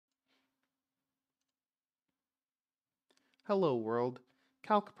Hello world,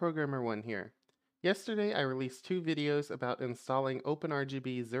 Calc Programmer 1 here. Yesterday I released two videos about installing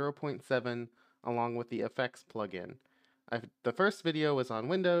OpenRGB 0.7 along with the effects plugin. The first video was on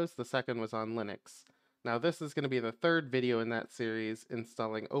Windows, the second was on Linux. Now this is going to be the third video in that series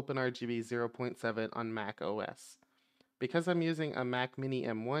installing OpenRGB 0.7 on macOS. Because I'm using a Mac Mini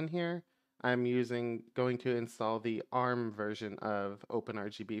M1 here, I'm going to install the ARM version of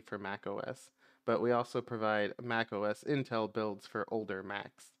OpenRGB for macOS, but we also provide macOS Intel builds for older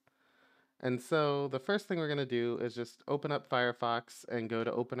Macs. And so the first thing we're going to do is just open up Firefox and go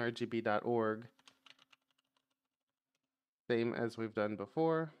to openrgb.org, same as we've done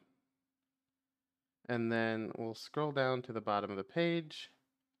before. And then we'll scroll down to the bottom of the page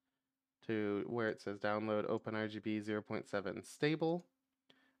to where it says download OpenRGB 0.7 stable.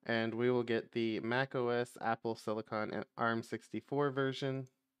 And we will get the macOS Apple Silicon and ARM64 version.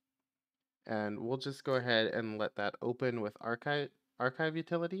 And we'll just go ahead and let that open with archive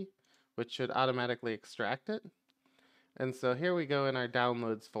utility, which should automatically extract it. And so here we go in our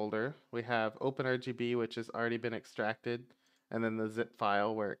downloads folder. We have OpenRGB, which has already been extracted, and then the zip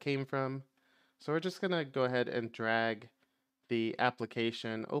file where it came from. So we're just going to go ahead and drag the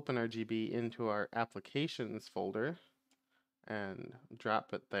application OpenRGB into our applications folder and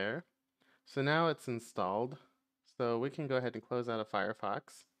drop it there. So now it's installed. So we can go ahead and close out of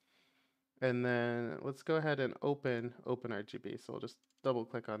Firefox. And then let's go ahead and open OpenRGB. So we'll just double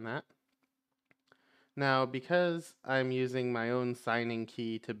click on that. Now, because I'm using my own signing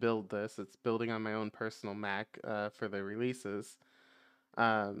key to build this, it's building on my own personal Mac for the releases.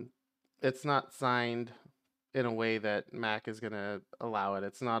 It's not signed in a way that Mac is going to allow it.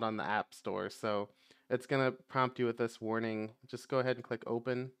 It's not on the App Store. So it's going to prompt you with this warning. Just go ahead and click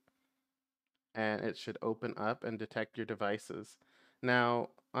open, and it should open up and detect your devices. Now,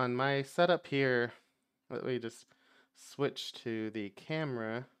 on my setup here, let me just switch to the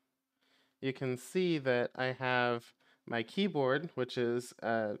camera. You can see that I have my keyboard, which is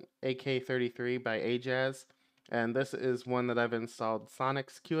AK33 by Ajaz, and this is one that I've installed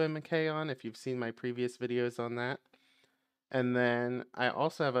Sonic's QMK on, if you've seen my previous videos on that. And then I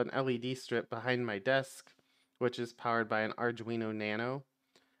also have an LED strip behind my desk, which is powered by an Arduino Nano.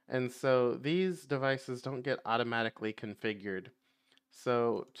 And so these devices don't get automatically configured.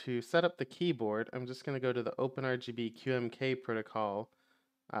 So to set up the keyboard, I'm just going to go to the OpenRGB QMK protocol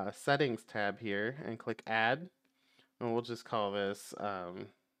settings tab here and click add. And we'll just call this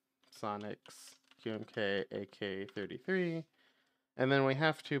Sonic's QMK AK33. And then we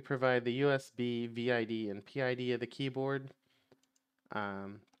have to provide the USB, VID, and PID of the keyboard.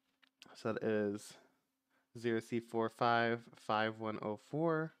 So that is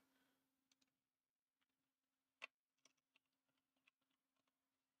 0C455104.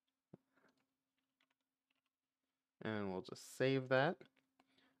 And we'll just save that.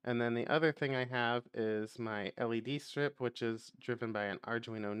 And then the other thing I have is my LED strip, which is driven by an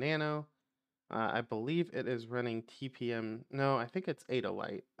Arduino Nano. I believe it is running TPM. No, I think it's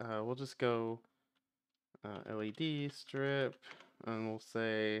Adalite. We'll just go LED strip, and we'll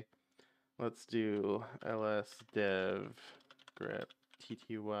say, let's do ls dev grep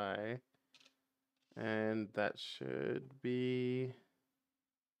tty, and that should be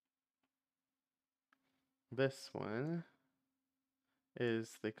this one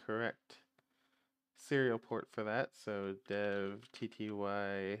is the correct serial port for that. So dev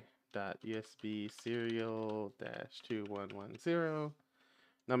tty.usb serial -2110.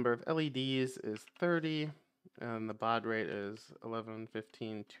 Number of LEDs is 30, and the baud rate is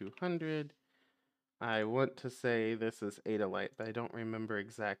 1115/200. I want to say this is Adalite, but I don't remember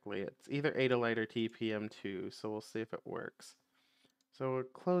exactly. It's either Adalite or TPM2, so we'll see if it works. So we'll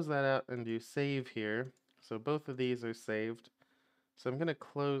close that out and do save here. So both of these are saved. So I'm going to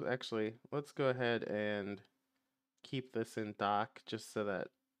close, actually, let's go ahead and keep this in dock just so that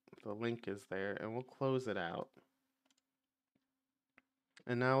the link is there, and we'll close it out.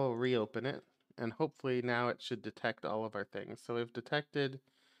 And now we'll reopen it, and hopefully now it should detect all of our things. So we've detected,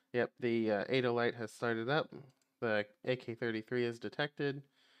 yep, the Adalite has started up, the AK33 is detected,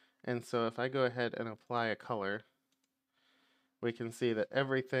 and so if I go ahead and apply a color, we can see that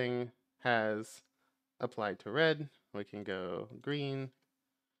everything has applied to red. We can go green,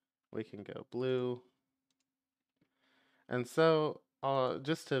 we can go blue. And so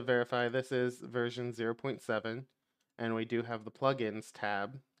just to verify, this is version 0.7, and we do have the plugins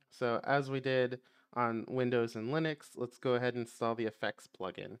tab. So as we did on Windows and Linux, let's go ahead and install the effects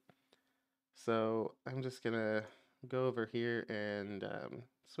plugin. So I'm just going to go over here and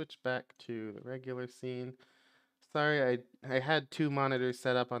switch back to the regular scene. Sorry, I had two monitors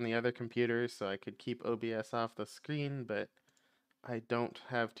set up on the other computer so I could keep OBS off the screen, but I don't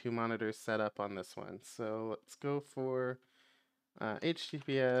have two monitors set up on this one. So let's go for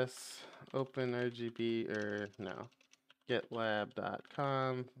HTTPS OpenRGB, or no,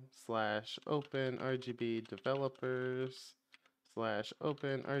 gitlab.com/OpenRGB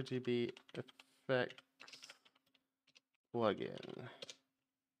developers/OpenRGB effects plugin.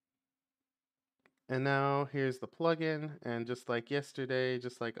 And now here's the plugin, and just like yesterday,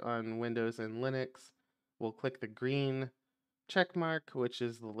 just like on Windows and Linux, we'll click the green check mark, which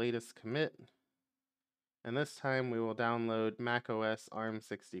is the latest commit. And this time we will download macOS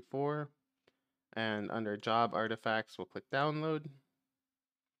ARM64, and under job artifacts, we'll click download.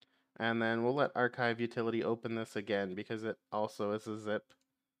 And then we'll let archive utility open this again because it also is a zip.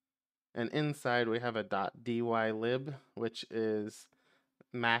 And inside we have a .dylib, which is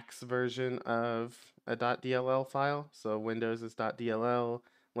Mac's version of a .dll file. So Windows is .dll,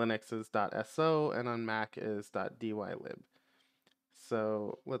 Linux is .so, and on Mac is .dylib.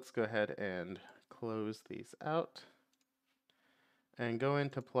 So let's go ahead and close these out and go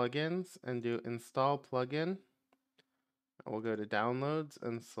into plugins and do install plugin. We'll go to downloads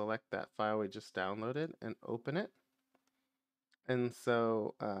and select that file we just downloaded and open it. And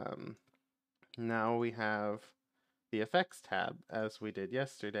so now we have the effects tab as we did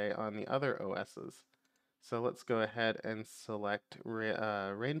yesterday on the other OSs. So let's go ahead and select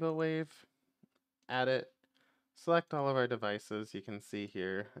Rainbow Wave, add it, select all of our devices. You can see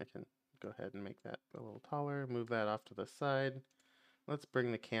here, I can go ahead and make that a little taller, move that off to the side. Let's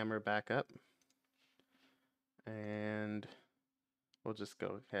bring the camera back up, and we'll just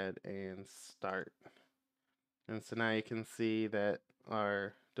go ahead and start. And so now you can see that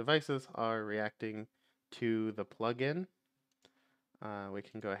our devices are reacting to the plugin. We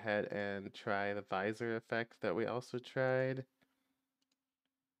can go ahead and try the visor effect that we also tried.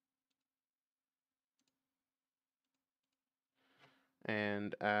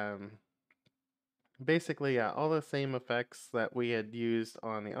 And basically, yeah, all the same effects that we had used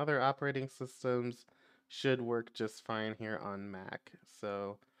on the other operating systems should work just fine here on Mac.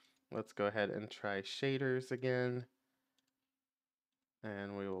 So let's go ahead and try shaders again.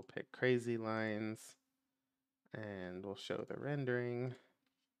 And we will pick crazy lines, and we'll show the rendering.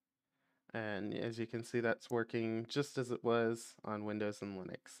 And as you can see, that's working just as it was on Windows and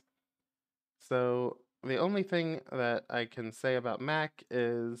Linux. So the only thing that I can say about Mac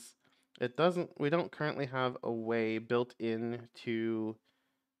is we don't currently have a way built in to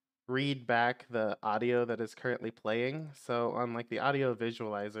read back the audio that is currently playing. So on like the audio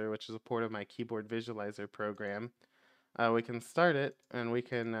visualizer, which is a port of my keyboard visualizer program, we can start it and we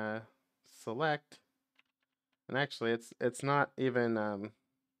can select, and actually it's not even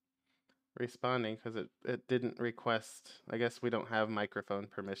responding because it didn't request. I guess we don't have microphone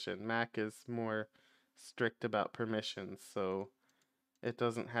permission. Mac is more strict about permissions, so it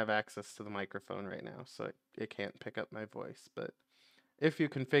doesn't have access to the microphone right now, so it can't pick up my voice. But if you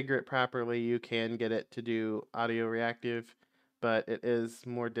configure it properly, you can get it to do audio reactive, but it is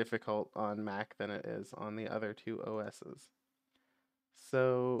more difficult on Mac than it is on the other two OSs.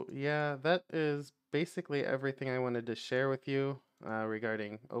 So yeah, that is basically everything I wanted to share with you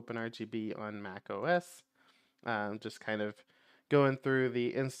regarding OpenRGB on macOS. Just kind of going through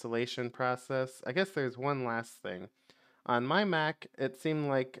the installation process. I guess there's one last thing. On my Mac, it seemed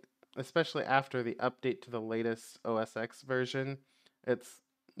like, especially after the update to the latest OS X version, it's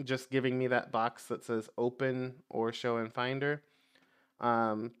just giving me that box that says open or show in Finder.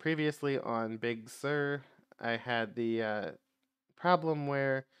 Previously on Big Sur, I had the problem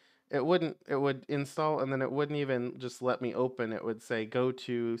where it would install and then it wouldn't even just let me open. It would say go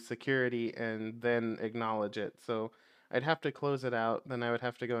to security and then acknowledge it. So I'd have to close it out. Then I would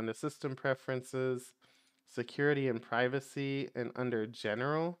have to go into system preferences, security and privacy, and under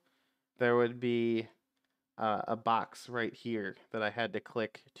general, there would be a box right here that I had to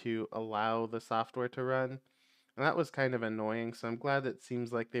click to allow the software to run. And that was kind of annoying, so I'm glad it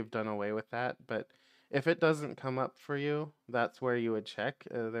seems like they've done away with that. But if it doesn't come up for you, that's where you would check.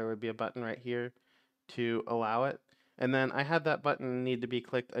 There would be a button right here to allow it. And then I had that button need to be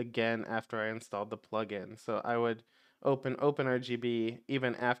clicked again after I installed the plugin. So I would open OpenRGB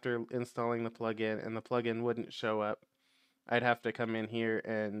even after installing the plugin, and the plugin wouldn't show up. I'd have to come in here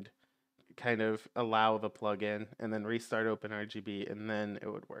and kind of allow the plugin and then restart OpenRGB, and then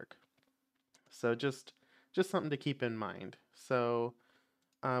it would work. So just something to keep in mind. So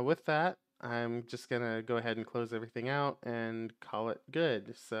with that, I'm just going to go ahead and close everything out and call it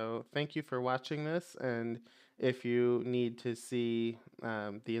good. So thank you for watching this, and if you need to see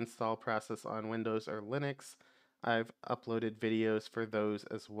the install process on Windows or Linux, I've uploaded videos for those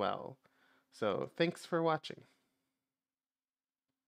as well. So thanks for watching.